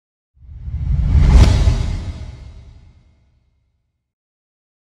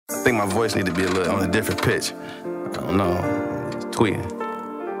I think my voice need to be a little on a different pitch. I don't know, it's tweeting.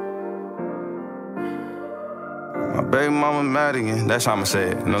 My baby mama mad again, that's how I'ma say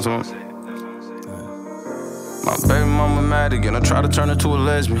it, you know what I'm saying? My baby mama mad again, I tried to turn her to a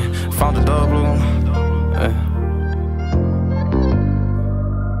lesbian. Found the dog blue.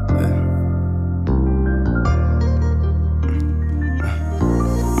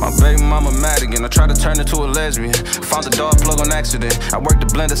 My baby mama mad again, I tried to turn her to a lesbian. Found the dog plug on accident. I worked the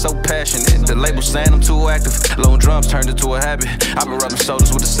blender so passionate. The label saying I'm too active. Low drums turned into a habit. I've been rubbing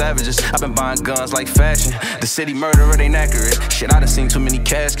shoulders with the savages. I've been buying guns like fashion. The city murder, it ain't accurate. Shit, I done seen too many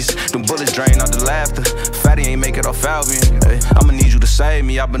caskets. Them bullets drain out the laughter. Fatty ain't make it off Albion. Hey, I'ma need you to save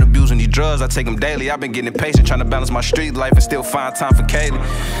me. I've been abusing these drugs, I take them daily. I've been getting impatient, trying to balance my street life and still find time for Kaylee.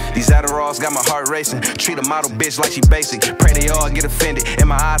 These Adderalls got my heart racing. Treat a model bitch like she basic. Pray they all get offended. In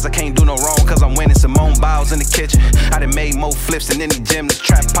my eyes, I can't do no wrong, cause I'm winning. Simone Biles in the kitchen. I done made more flips than any gym. This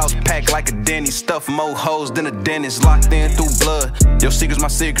trap house packed like a Denny. Stuff more hoes than a dentist. Locked in through blood. Your secrets, my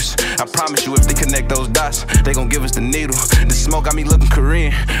secrets. I promise you, if they connect those dots, they gon' give us the needle. The smoke got me looking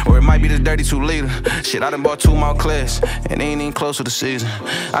Korean, or it might be the dirty 2-liter. Shit, I done bought 2 Montclairs, and they ain't even close to the season.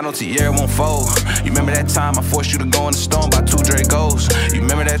 I know Tierra won't fold. You remember that time I forced you to go in the storm by 2 Dracos? You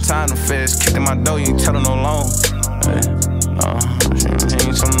remember that time the feds kicked in my door, you ain't telling no loan. Hey, he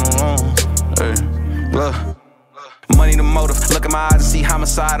ain't telling no loan. Hey, look. Money the motive, look at my eyes and see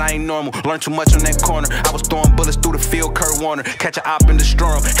homicide, I ain't normal. Learned too much on that corner, I was throwing bullets through the field, Kurt Warner. Catch a op and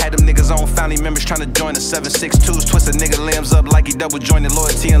destroy him, had them niggas on family members trying to join the 762s. Twist a nigga limbs up like he double jointed.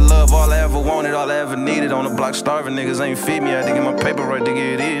 Loyalty and love, all I ever wanted, all I ever needed. On the block starving, niggas ain't feed me, I had to get my paper right to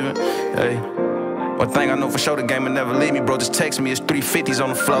get even. Hey, one thing I know for sure, the game will never leave me, bro. Just text me, it's 350s on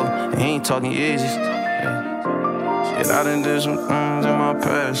the floor, and he ain't talking easy. Shit, I done did some things in my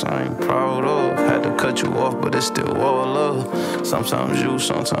past I ain't proud of. Had to cut you off, but it's still all love. Sometimes you,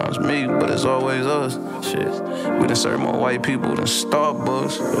 sometimes me, but it's always us. Shit, we done served more white people than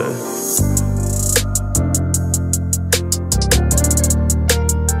Starbucks. Yeah.